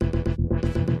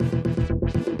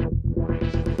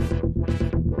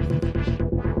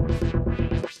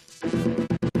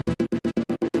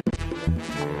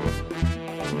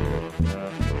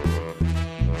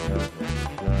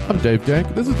Dave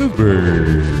Dank. This is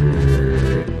NewsBeet.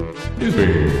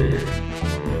 NewsBeet.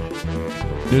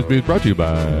 NewsBeet is brought to you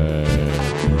by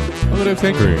Uncle Dave's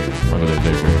Tank Green. Uncle Dave's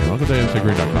Tank Green.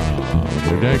 UncleDave'sTankGreen.com. Uncle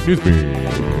Dave Dank. NewsBeet.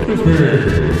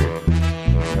 NewsBeet.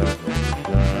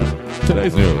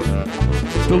 Today's news.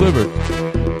 Delivered.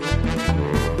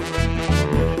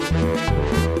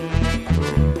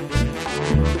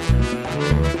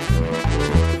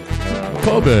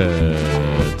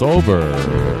 COVID's over.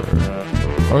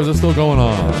 Or is it still going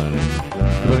on?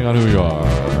 Depending on who you are.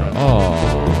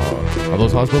 Oh. Are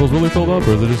those hospitals really filled up,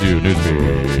 or is it just you?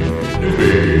 NewsBeet.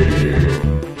 NewsBeet.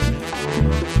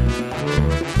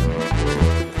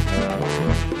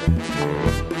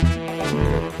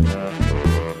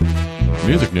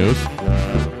 Music news.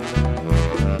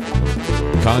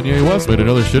 Kanye West made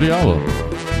another shitty album.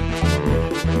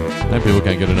 And people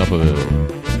can't get enough of it.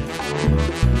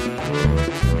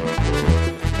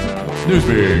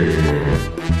 NewsBeet.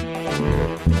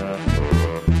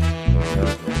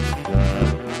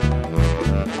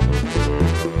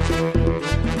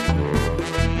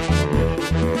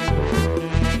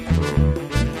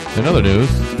 In other news,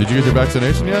 did you get your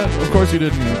vaccination yet? Of course you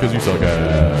didn't, because you suck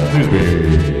ass.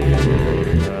 NewsBeet.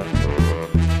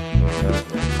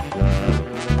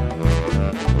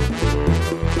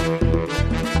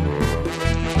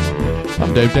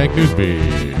 I'm Dave Dank,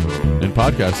 NewsBeet. In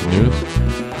podcasting news,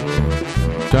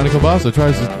 Johnny Kielbasa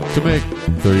tries to make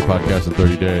 30 podcasts in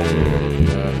 30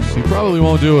 days. He probably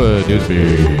won't do it.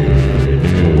 NewsBeet.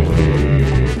 NewsBeet.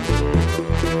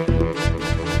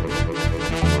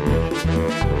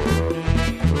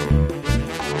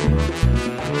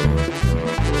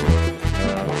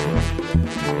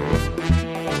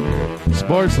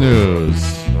 Sports news.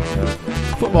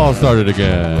 Football started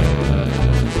again.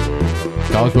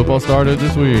 College football started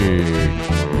this week.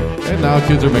 And now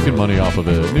kids are making money off of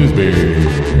it. NewsBeet.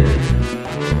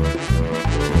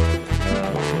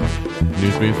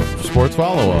 NewsBeet sports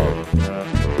follow-up.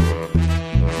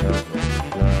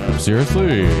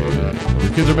 Seriously?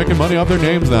 These kids are making money off their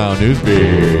names now.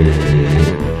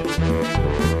 NewsBeet.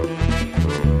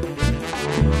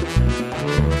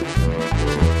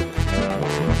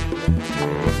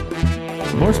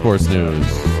 More sports news.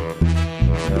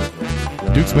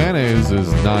 Duke's mayonnaise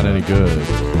is not any good.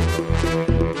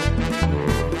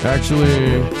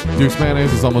 Actually, Duke's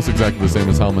mayonnaise is almost exactly the same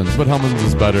as Hellman's, but Hellman's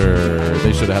is better.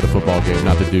 They should have had a football game,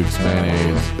 not the Duke's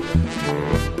mayonnaise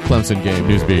Clemson game.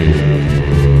 NewsBeet.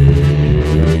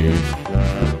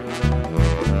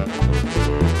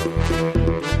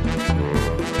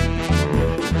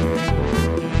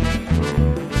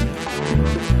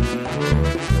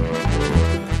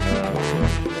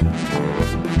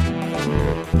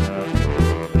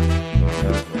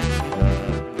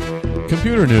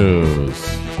 Computer news.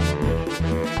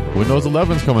 Windows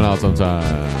 11's coming out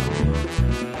sometime,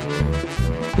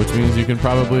 which means you can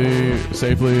probably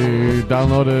safely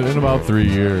download it in about 3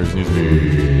 years.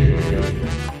 NewsBeet.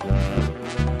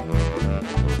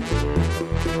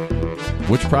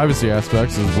 Which privacy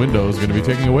aspects is Windows going to be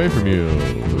taking away from you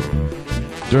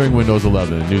during Windows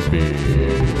 11? NewsBeet.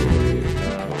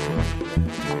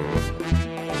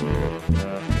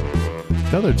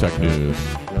 Other tech news.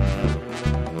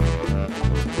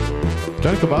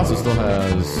 Johnny Kielbasa still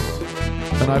has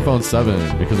an iPhone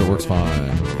 7 because it works fine.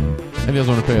 And he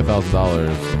doesn't want to pay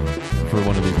 $1,000 for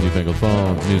one of these newfangled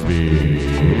phones.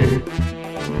 NewsBeet.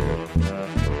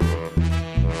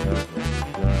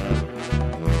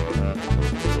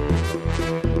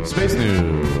 Space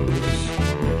news.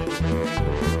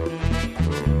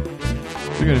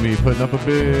 They're going to be putting up a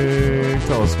big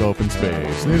telescope in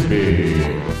space.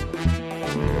 NewsBeet.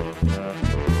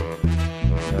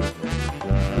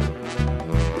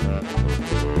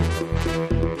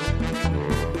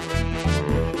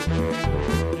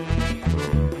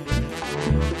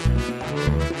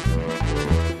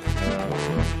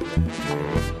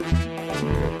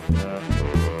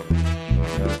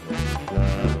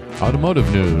 Automotive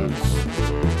news.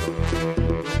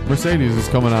 Mercedes is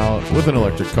coming out with an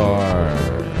electric car.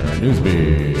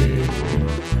 NewsBeet.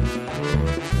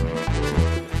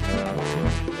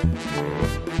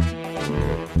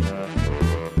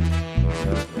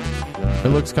 It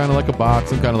looks kind of like a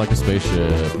box and kind of like a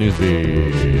spaceship.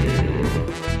 NewsBeet.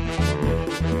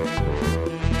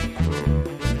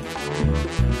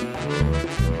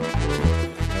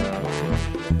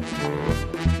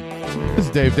 This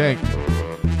is Dave Dank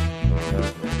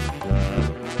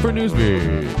for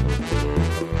NewsBeet.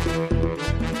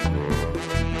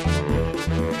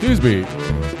 NewsBeet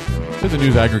is a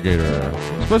news aggregator,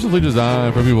 specially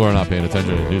designed for people who are not paying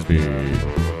attention to NewsBeet.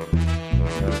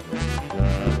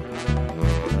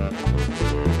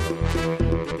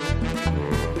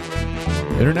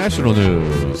 International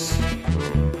news.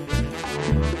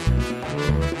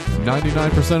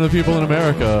 99% of the people in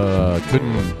America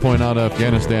couldn't point out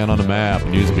Afghanistan on a map.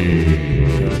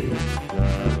 NewsBeet.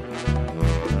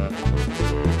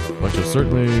 But you'll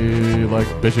certainly like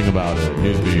bitching about it.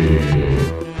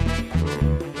 NewsBeet.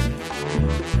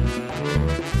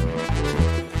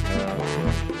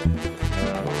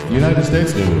 United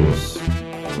States news.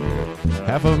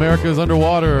 Half of America is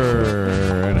underwater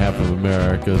and half of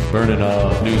America is burning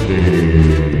up.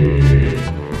 NewsBeat.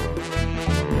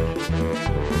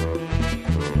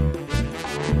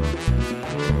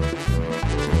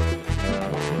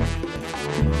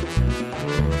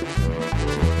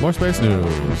 More space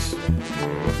news.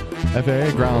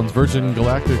 FAA grounds Virgin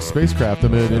Galactic spacecraft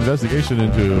amid investigation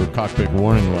into cockpit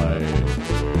warning light.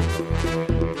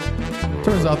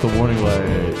 Turns out the warning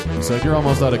light said you're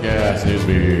almost out of gas.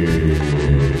 NewsBeat.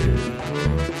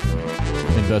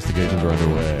 Investigations are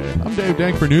underway. I'm Dave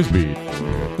Dank for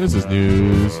NewsBeat. This is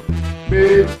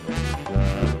NewsBeat.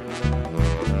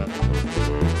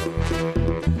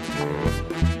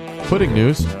 Pudding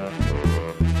news.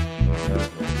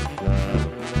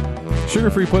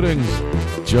 Sugar-free pudding's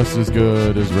just as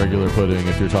good as regular pudding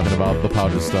if you're talking about the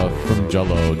powdered stuff from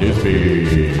Jell-O.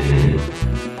 NewsBeat.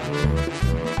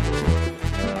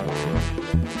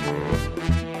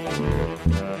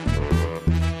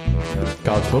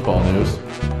 College football news.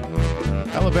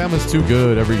 Alabama's too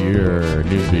good every year.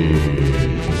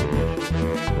 NewsBeat.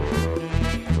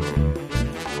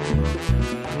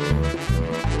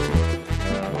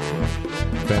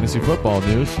 Fantasy football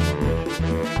news.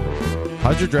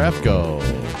 How'd your draft go?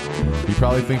 You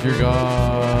probably think you're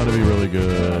gonna be really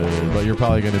good, but you're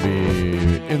probably gonna be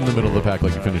in the middle of the pack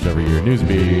like you finish every year.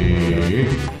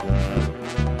 NewsBeat.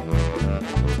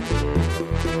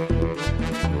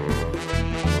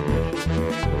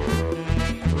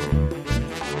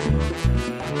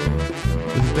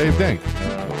 This is Dave Dank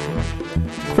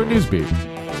for NewsBeat.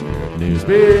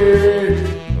 NewsBeat.